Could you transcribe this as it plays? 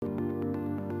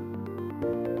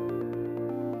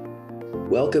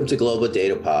Welcome to Global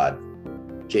Data Pod,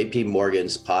 JP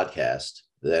Morgan's podcast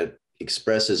that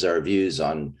expresses our views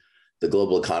on the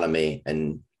global economy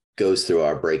and goes through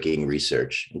our breaking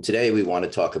research. And today we want to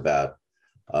talk about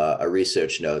a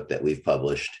research note that we've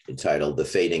published entitled The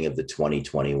Fading of the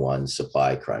 2021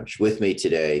 Supply Crunch. With me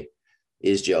today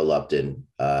is Joe Lupton,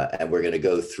 and we're going to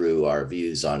go through our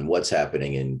views on what's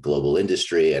happening in global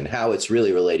industry and how it's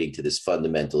really relating to this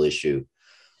fundamental issue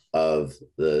of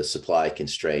the supply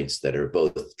constraints that are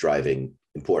both driving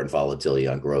important volatility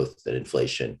on growth and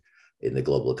inflation in the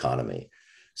global economy.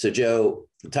 So, Joe,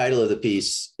 the title of the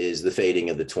piece is The Fading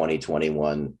of the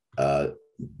 2021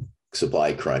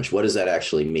 Supply Crunch. What does that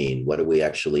actually mean? What are we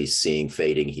actually seeing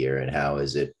fading here, and how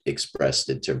is it expressed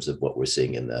in terms of what we're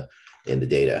seeing in the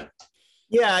data?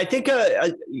 Yeah, I think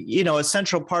a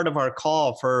central part of our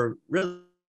call for really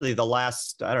the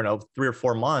last 3 or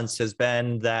 4 months has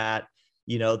been that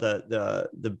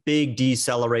the big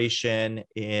deceleration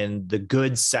in the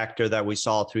goods sector that we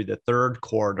saw through the third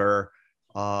quarter,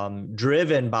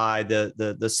 driven by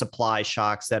the supply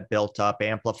shocks that built up,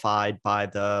 amplified by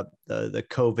the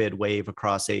COVID wave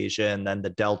across Asia and then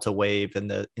the Delta wave in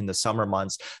the summer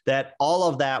months. That all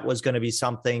of that was going to be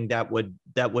something that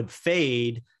would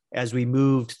fade as we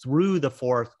moved through the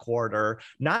fourth quarter,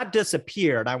 not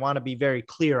disappeared. I want to be very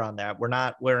clear on that. We're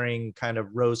not wearing kind of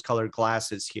rose-colored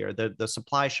glasses here. The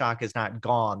supply shock is not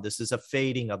gone. This is a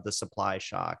fading of the supply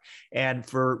shock. And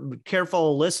for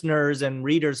careful listeners and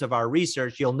readers of our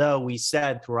research, you'll know we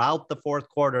said throughout the fourth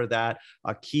quarter that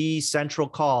a key central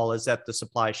call is that the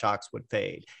supply shocks would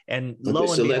fade. And lo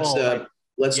and behold,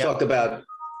 let's talk about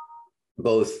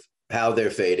both how they're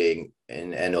fading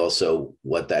and also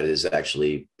what that is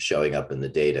actually showing up in the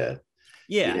data.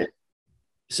 Yeah.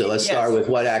 So let's start with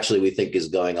what actually we think is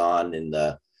going on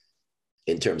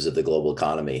in terms of the global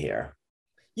economy here.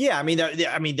 Yeah,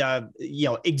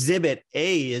 Exhibit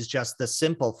A is just the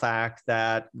simple fact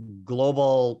that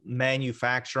global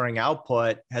manufacturing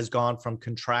output has gone from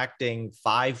contracting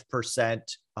 5%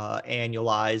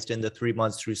 annualized in the 3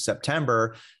 months through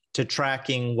September to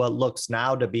tracking what looks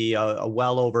now to be a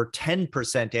well over 10%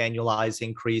 annualized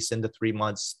increase in the 3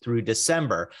 months through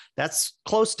December. That's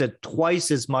close to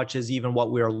twice as much as even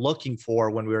what we were looking for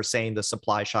when we were saying the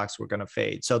supply shocks were going to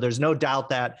fade. So there's no doubt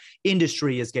that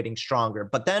industry is getting stronger.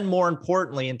 But then more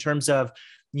importantly, in terms of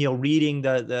reading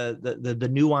the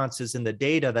nuances in the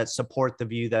data that support the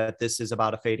view that this is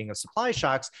about a fading of supply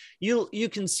shocks, you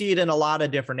can see it in a lot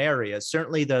of different areas.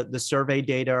 Certainly the survey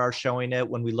data are showing it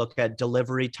when we look at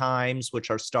delivery times, which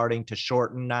are starting to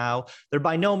shorten now. They're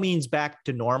by no means back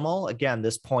to normal. Again,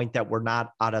 this point that we're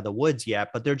not out of the woods yet,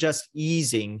 but they're just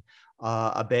easing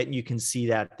a bit, and you can see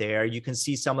that there. You can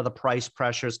see some of the price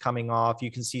pressures coming off.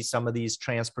 You can see some of these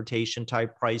transportation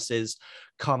type prices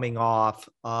coming off.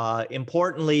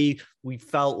 Importantly, we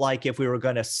felt like if we were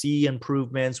going to see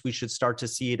improvements, we should start to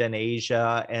see it in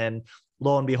Asia. And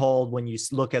lo and behold, when you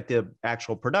look at the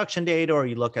actual production data or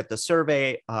you look at the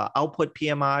survey output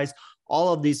PMIs,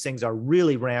 all of these things are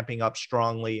really ramping up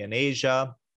strongly in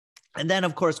Asia. And then,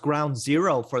 of course, ground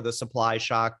zero for the supply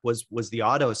shock was the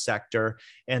auto sector.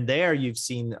 And there you've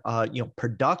seen,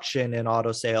 production and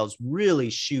auto sales really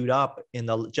shoot up in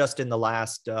the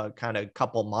last kind of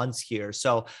couple months here.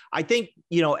 So I think,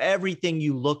 everything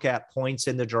you look at points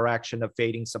in the direction of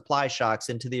fading supply shocks.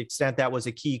 And to the extent that was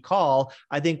a key call,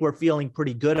 I think we're feeling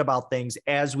pretty good about things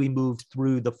as we move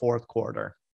through the fourth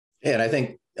quarter. Yeah, and I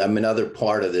think another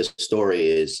part of this story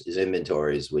is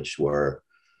inventories, which were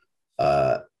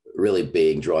really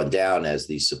being drawn down as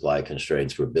these supply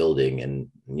constraints were building. And,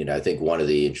 I think one of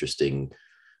the interesting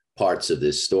parts of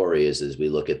this story is as we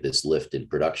look at this lift in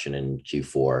production in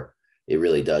Q4, it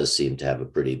really does seem to have a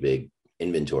pretty big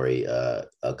inventory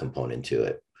component to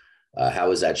it.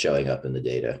 How is that showing up in the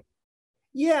data?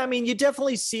 Yeah, you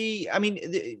definitely see,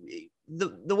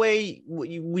 the way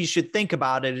we should think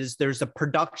about it is there's a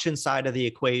production side of the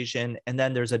equation and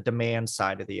then there's a demand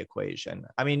side of the equation.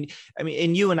 And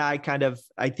you and I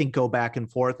I think go back and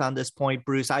forth on this point,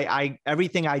 Bruce.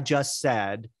 Everything I just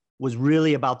said was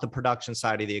really about the production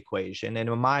side of the equation. And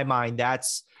in my mind,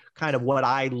 that's kind of what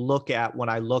I look at when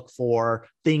I look for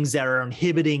things that are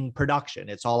inhibiting production.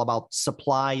 It's all about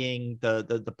supplying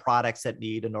the products that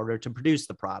need in order to produce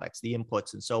the products, the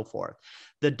inputs and so forth.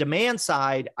 The demand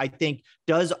side, I think,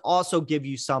 does also give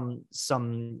you some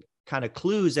kind of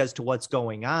clues as to what's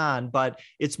going on, but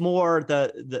it's more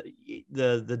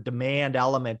the demand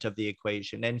element of the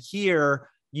equation. And here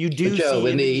you do Joe,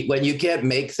 when you can't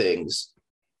make things,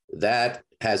 that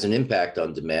has an impact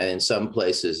on demand. In some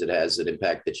places, it has an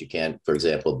impact that you can't, for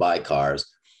example, buy cars,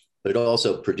 but it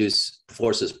also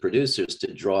forces producers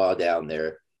to draw down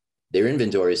their their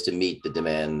inventories to meet the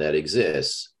demand that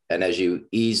exists. And as you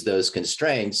ease those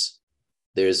constraints,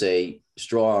 there's a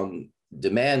strong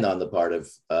demand on the part of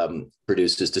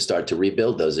producers to start to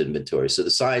rebuild those inventories. So the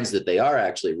signs that they are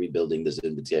actually rebuilding those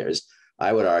inventories,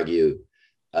 I would argue,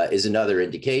 is another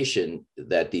indication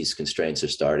that these constraints are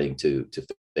starting to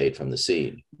fade from the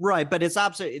scene. Right, but it's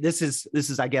this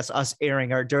is I guess us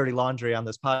airing our dirty laundry on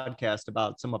this podcast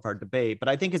about some of our debate. But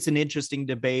I think it's an interesting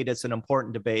debate. It's an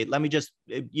important debate. Let me just,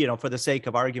 for the sake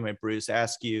of argument, Bruce,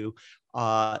 ask you.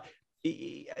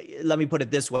 Let me put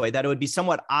it this way: that it would be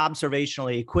somewhat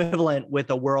observationally equivalent with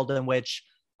a world in which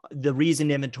the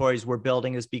reason inventories were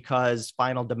building is because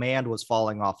final demand was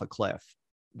falling off a cliff.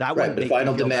 That right, but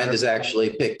final demand has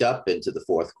actually picked up into the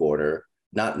fourth quarter.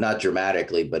 Not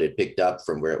dramatically, but it picked up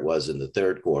from where it was in the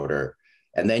third quarter.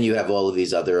 And then you have all of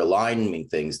these other aligning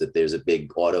things, that there's a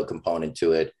big auto component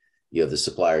to it. You have the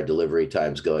supplier delivery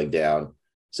times going down.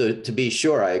 So to be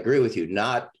sure, I agree with you.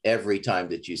 Not every time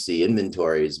that you see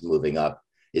inventories moving up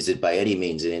is it by any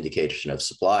means an indication of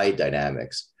supply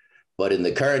dynamics. But in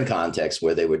the current context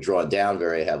where they were drawn down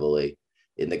very heavily,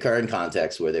 in the current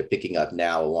context where they're picking up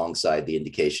now alongside the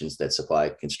indications that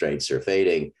supply constraints are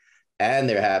fading, and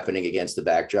they're happening against the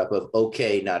backdrop of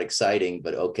okay, not exciting,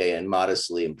 but okay and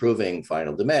modestly improving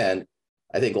final demand,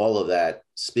 I think all of that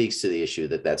speaks to the issue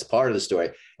that that's part of the story.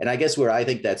 And I guess where I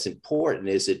think that's important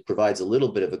is it provides a little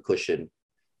bit of a cushion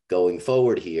going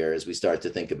forward here as we start to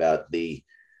think about the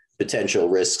potential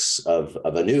risks of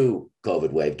a new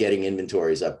COVID wave, getting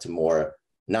inventories up to more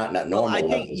not normal. Well, I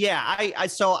think, levels. yeah,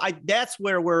 that's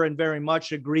where we're in very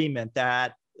much agreement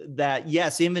that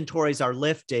yes, inventories are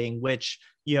lifting, which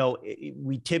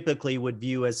we typically would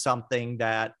view as something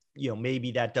that,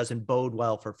 maybe that doesn't bode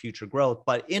well for future growth.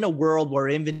 But in a world where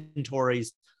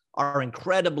inventories are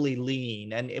incredibly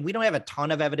lean, and we don't have a ton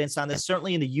of evidence on this,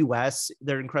 certainly in the US,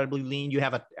 they're incredibly lean. You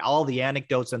have all the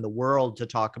anecdotes in the world to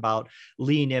talk about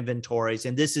lean inventories.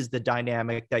 And this is the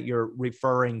dynamic that you're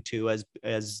referring to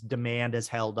as demand has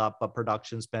held up, but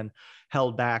production's been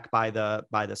held back by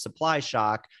the supply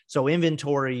shock. So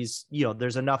inventories,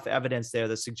 there's enough evidence there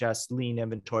that suggests lean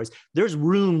inventories. There's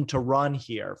room to run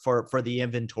here for the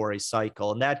inventory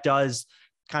cycle. And that does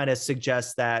kind of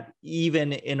suggests that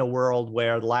even in a world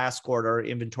where last quarter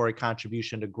inventory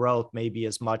contribution to growth may be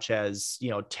as much as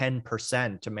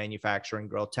 10% to manufacturing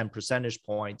growth, 10 percentage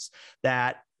points,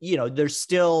 that there's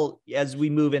still, as we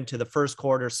move into the first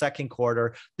quarter, second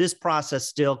quarter, this process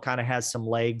still kind of has some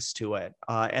legs to it.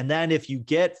 And then if you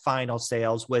get final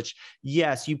sales, which,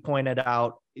 yes, you pointed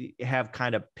out, have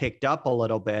kind of picked up a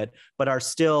little bit, but are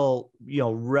still,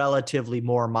 relatively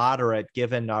more moderate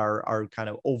given our kind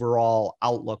of overall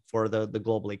outlook for the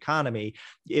global economy.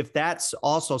 If that's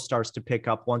also starts to pick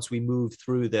up once we move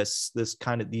through this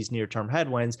kind of these near-term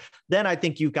headwinds, then I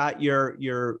think you've got your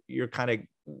kind of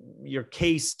your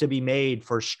case to be made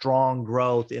for strong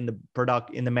growth in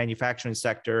the manufacturing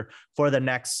sector for the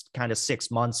next kind of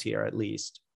 6 months here, at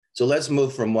least. So let's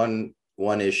move from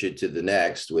one issue to the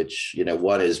next, which,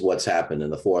 one is what's happened in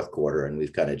the fourth quarter. And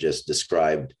we've kind of just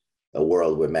described a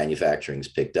world where manufacturing's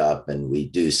picked up, and we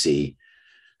do see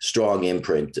strong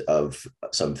imprint of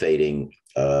some fading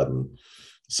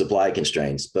supply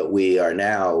constraints, but we are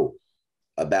now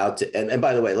about to, and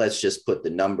by the way, let's just put the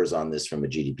numbers on this from a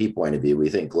GDP point of view. We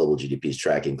think global GDP is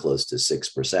tracking close to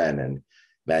 6%, and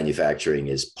manufacturing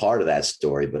is part of that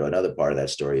story. But another part of that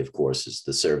story, of course, is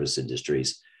the service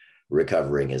industries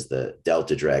recovering as the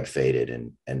Delta drag faded,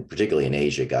 and particularly in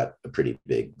Asia got a pretty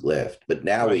big lift. But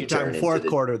now we turn fourth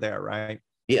quarter there, right?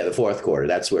 Yeah, the fourth quarter.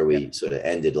 That's where we sort of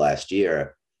ended last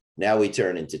year. Now we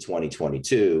turn into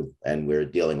 2022, and we're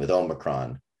dealing with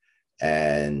Omicron,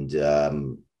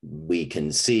 and we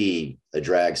can see a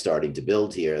drag starting to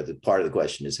build here. The part of the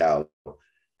question is how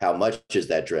much is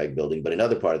that drag building? But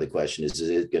another part of the question is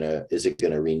it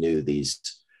gonna renew these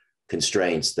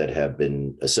constraints that have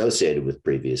been associated with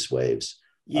previous waves?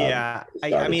 Yeah,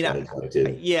 I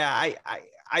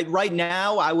right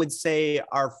now I would say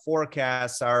our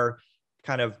forecasts are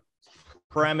kind of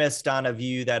premised on a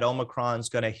view that Omicron is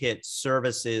going to hit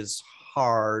services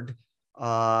hard,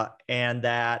 and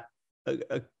that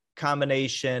a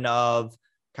combination of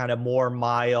kind of more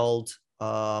mild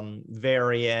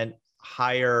variant,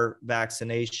 higher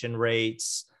vaccination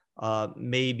rates,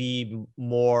 maybe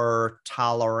more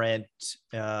tolerant,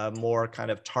 more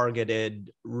kind of targeted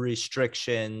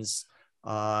restrictions,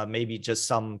 maybe just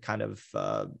some kind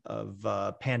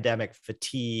of pandemic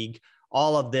fatigue.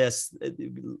 All of this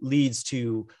leads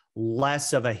to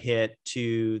less of a hit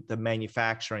to the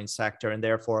manufacturing sector, and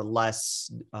therefore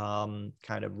less kind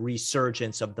of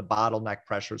resurgence of the bottleneck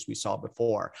pressures we saw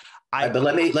before. But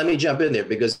let me jump in there,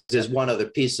 because there's one other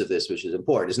piece of this which is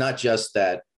important. It's not just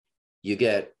that you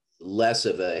get less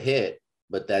of a hit,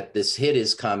 but that this hit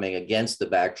is coming against the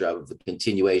backdrop of the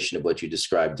continuation of what you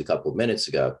described a couple of minutes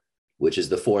ago, which is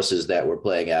the forces that were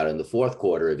playing out in the fourth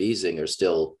quarter of easing are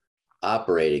still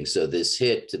operating. So this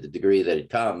hit, to the degree that it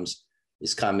comes,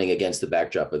 is coming against the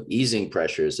backdrop of easing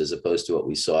pressures, as opposed to what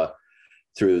we saw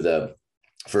through the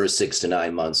first 6 to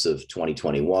 9 months of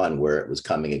 2021, where it was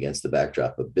coming against the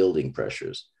backdrop of building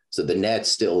pressures. So the net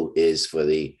still is for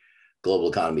the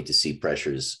global economy to see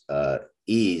pressures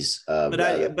ease.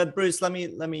 But Bruce, let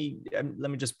me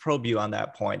just probe you on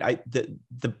that point.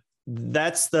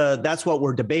 That's what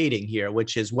we're debating here,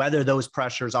 which is whether those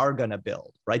pressures are going to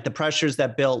build, right? The pressures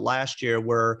that built last year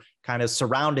were kind of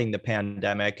surrounding the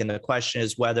pandemic. And the question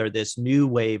is whether this new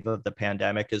wave of the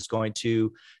pandemic is going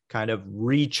to kind of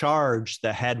recharge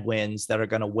the headwinds that are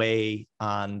going to weigh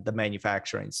on the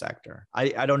manufacturing sector.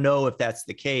 I don't know if that's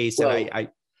the case. Well, and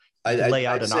I lay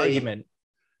out an argument.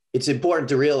 It's important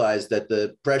to realize that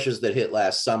the pressures that hit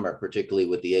last summer, particularly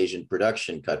with the Asian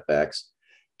production cutbacks,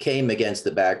 came against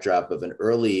the backdrop of an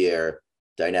early year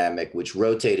dynamic, which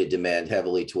rotated demand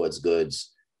heavily towards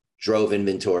goods, drove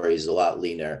inventories a lot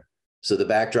leaner. So the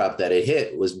backdrop that it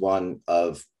hit was one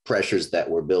of pressures that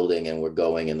were building and were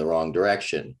going in the wrong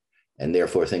direction. And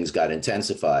therefore things got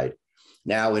intensified.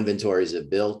 Now inventories have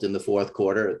built in the fourth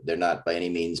quarter. They're not by any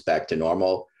means back to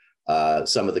normal.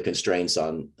 Some of the constraints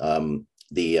on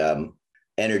the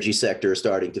energy sector are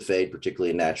starting to fade,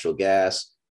 particularly in natural gas.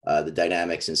 The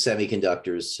dynamics in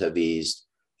semiconductors have eased.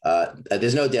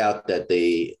 There's no doubt that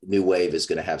the new wave is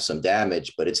going to have some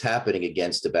damage, but it's happening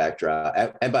against the backdrop.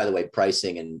 And by the way,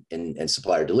 pricing and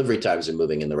supplier delivery times are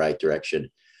moving in the right direction.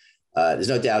 There's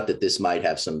no doubt that this might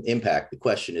have some impact. The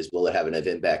question is, will it have enough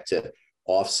impact to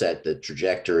offset the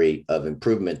trajectory of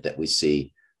improvement that we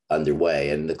see underway?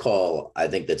 And the call, I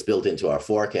think, that's built into our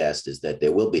forecast is that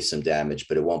there will be some damage,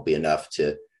 but it won't be enough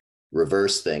to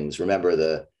reverse things. Remember,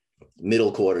 the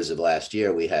middle quarters of last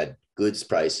year, we had goods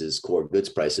prices, core goods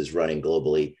prices running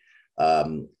globally,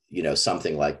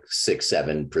 something like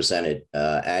 6-7%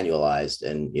 annualized.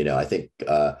 And, I think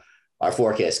our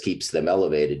forecast keeps them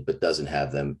elevated, but doesn't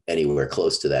have them anywhere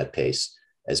close to that pace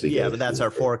as we go. Yeah, but that's our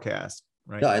forecast,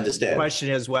 right? No, I understand. The question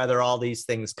is whether all these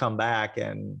things come back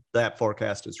and that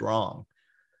forecast is wrong.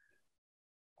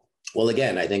 Well,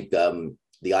 again, I think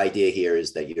the idea here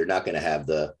is that you're not going to have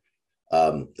the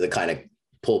kind of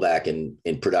pullback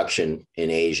in production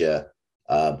in Asia.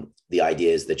 The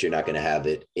idea is that you're not going to have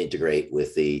it integrate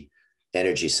with the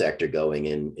energy sector going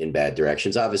in bad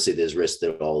directions. Obviously, there's risk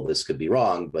that all of this could be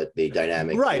wrong, but the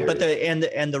dynamic, right? But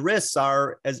the risks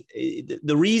are, as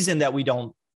the reason that we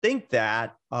don't think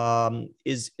that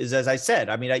is as I said.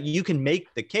 I mean, you can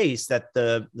make the case that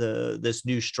this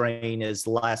new strain is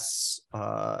less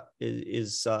less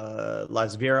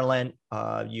virulent.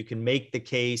 You can make the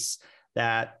case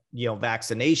that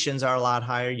vaccinations are a lot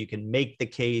higher. You can make the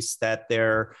case that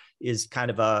there is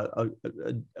kind of a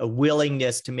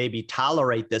willingness to maybe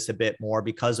tolerate this a bit more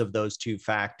because of those two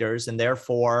factors, and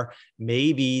therefore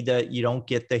maybe that you don't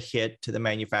get the hit to the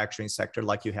manufacturing sector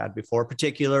like you had before,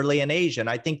 particularly in Asia. And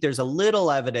I think there's a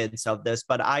little evidence of this,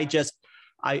 but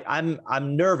I'm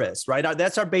nervous, right?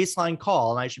 That's our baseline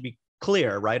call, and I should be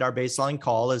clear, right? Our baseline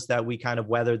call is that we kind of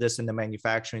weather this in the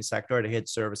manufacturing sector to hit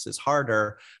services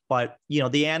harder. But,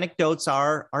 the anecdotes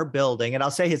are building. And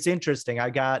I'll say it's interesting. I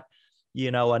got,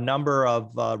 a number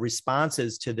of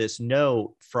responses to this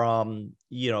note from,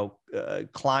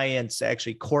 clients,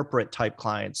 actually corporate type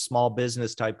clients, small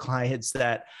business type clients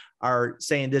that are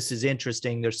saying this is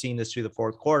interesting. They're seeing this through the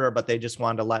fourth quarter, but they just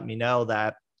wanted to let me know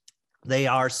that they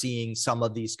are seeing some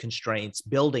of these constraints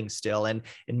building still, and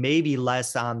maybe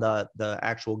less on the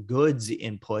actual goods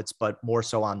inputs, but more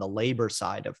so on the labor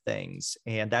side of things.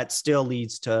 And that still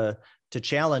leads to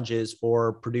challenges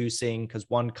for producing, because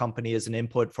one company is an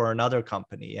input for another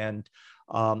company. And,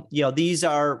 these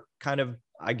are kind of,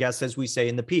 I guess, as we say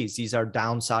in the piece, these are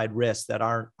downside risks that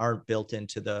aren't built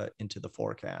into the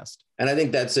forecast. And I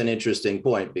think that's an interesting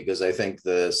point, because I think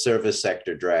the service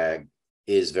sector drag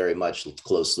is very much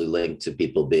closely linked to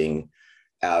people being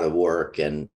out of work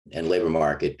and labor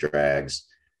market drags.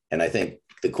 And I think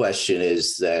the question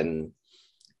is then,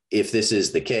 if this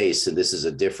is the case, and this is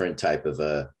a different type of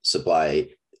a supply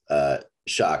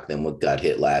shock than what got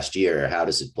hit last year, how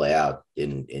does it play out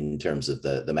in terms of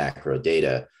the macro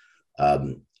data?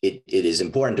 It is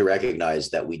important to recognize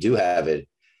that we do have it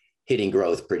hitting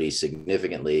growth pretty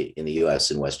significantly in the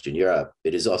US and Western Europe,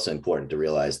 it is also important to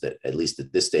realize that, at least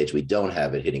at this stage, we don't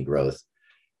have it hitting growth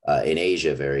in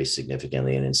Asia very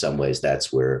significantly. And in some ways,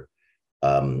 that's where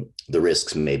the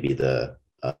risks may be the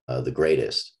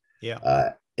greatest.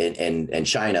 Yeah. And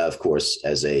China, of course,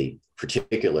 as a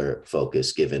particular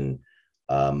focus, given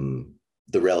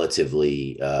the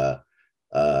relatively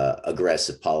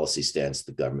aggressive policy stance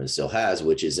the government still has,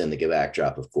 which is in the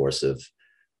backdrop, of course, of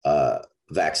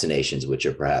vaccinations, which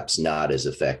are perhaps not as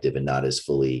effective and not as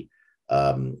fully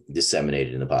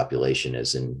disseminated in the population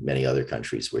as in many other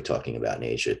countries we're talking about in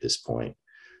Asia at this point.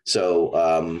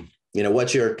 So,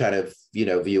 what's your kind of,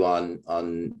 view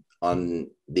on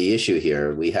the issue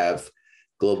here? We have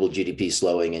global GDP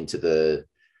slowing into the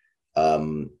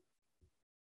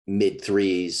mid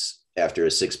threes after a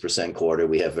 6% quarter.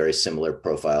 We have very similar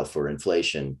profile for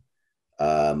inflation.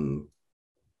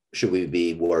 Should we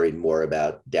be worried more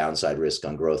about downside risk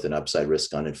on growth and upside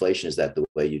risk on inflation? Is that the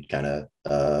way you'd kind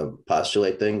of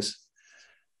postulate things?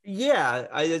 Yeah,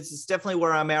 it's definitely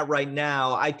where I'm at right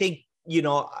now. I think,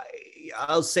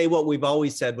 I'll say what we've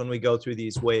always said when we go through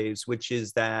these waves, which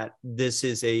is that this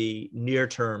is a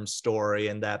near-term story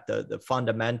and that the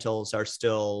fundamentals are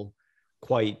still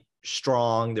quite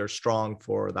strong. They're strong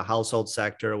for the household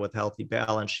sector with healthy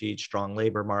balance sheets, strong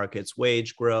labor markets,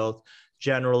 wage growth,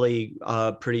 generally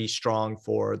pretty strong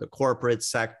for the corporate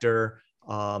sector.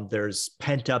 There's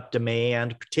pent-up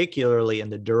demand, particularly in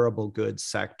the durable goods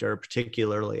sector,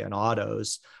 particularly in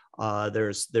autos.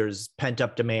 There's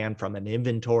pent-up demand from an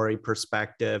inventory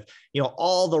perspective,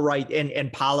 all the right,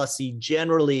 and policy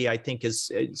generally, I think,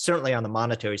 is certainly on the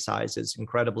monetary side is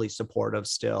incredibly supportive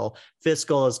still.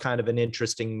 Fiscal is kind of an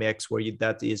interesting mix where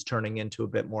that is turning into a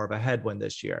bit more of a headwind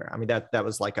this year. I mean, that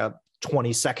was like a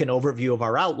 20-second overview of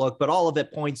our outlook, but all of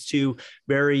it points to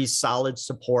very solid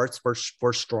supports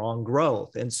for strong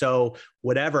growth. And so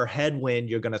whatever headwind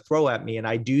you're going to throw at me, and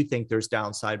I do think there's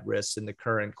downside risks in the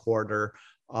current quarter,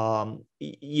 and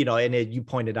you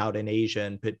pointed out in Asia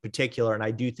in particular, and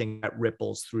I do think that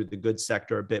ripples through the goods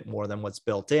sector a bit more than what's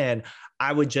built in.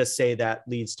 I would just say that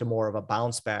leads to more of a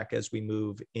bounce back as we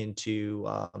move into,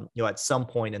 at some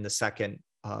point in the second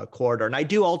quarter. And I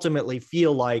do ultimately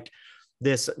feel like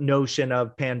this notion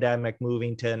of pandemic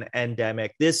moving to an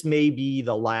endemic, this may be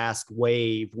the last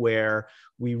wave where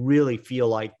we really feel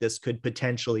like this could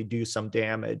potentially do some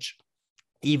damage,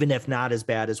 even if not as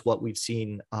bad as what we've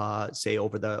seen, say,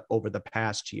 over the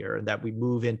past year, and that we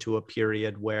move into a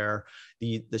period where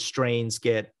the strains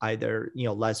get either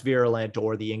less virulent,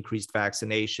 or the increased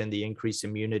vaccination, the increased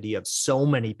immunity of so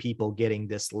many people getting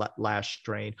this last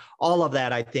strain. All of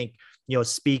that, I think,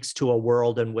 speaks to a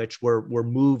world in which we're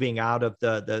moving out of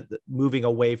the moving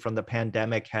away from the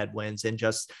pandemic headwinds and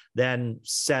just then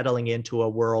settling into a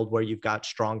world where you've got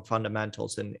strong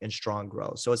fundamentals and strong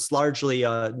growth. So it's largely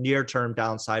a near-term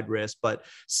downside risk, but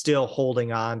still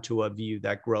holding on to a view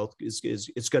that growth is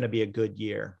going to be a good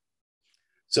year.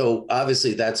 So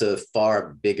obviously that's a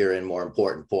far bigger and more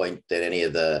important point than any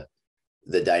of the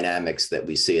dynamics that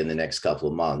we see in the next couple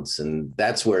of months. And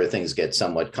that's where things get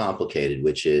somewhat complicated,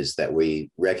 which is that we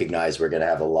recognize we're going to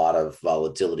have a lot of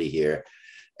volatility here,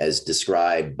 as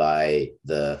described by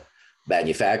the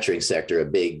manufacturing sector, a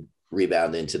big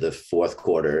rebound into the fourth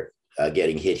quarter,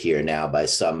 getting hit here now by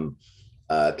some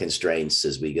constraints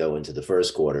as we go into the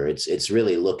first quarter. It's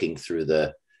really looking through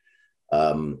the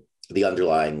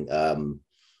underlying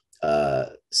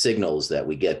signals that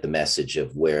we get the message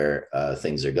of where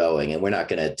things are going. And we're not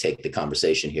going to take the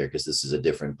conversation here because this is a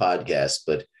different podcast,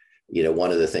 but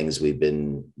one of the things we've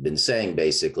been saying,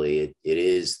 basically, it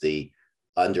is the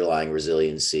underlying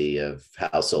resiliency of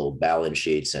household balance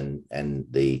sheets and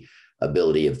the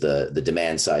ability of the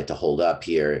demand side to hold up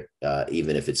here,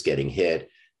 even if it's getting hit.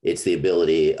 It's the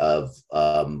ability of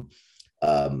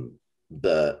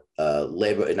the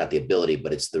labor, not the ability,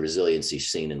 but it's the resiliency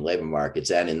seen in labor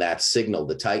markets. And in that signal,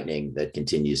 the tightening that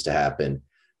continues to happen,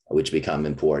 which become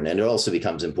important. And it also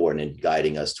becomes important in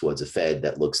guiding us towards a Fed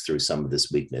that looks through some of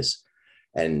this weakness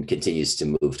and continues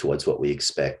to move towards what we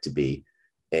expect to be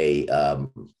a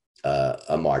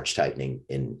March tightening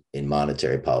in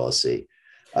monetary policy.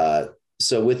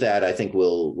 So with that, I think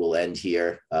we'll end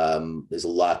here. There's a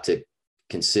lot to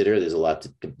consider. There's a lot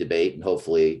to debate, and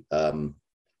hopefully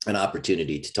an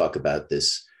opportunity to talk about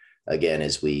this again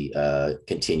as we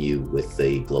continue with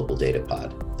the Global Data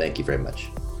Pod. Thank you very much.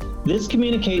 This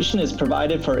communication is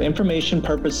provided for information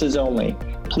purposes only.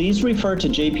 Please refer to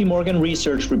JP Morgan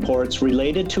research reports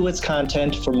related to its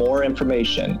content for more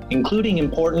information, including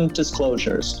important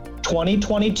disclosures.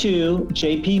 2022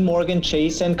 JP Morgan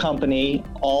Chase & Company,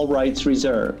 all rights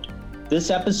reserved. This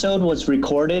episode was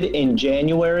recorded in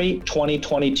January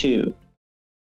 2022.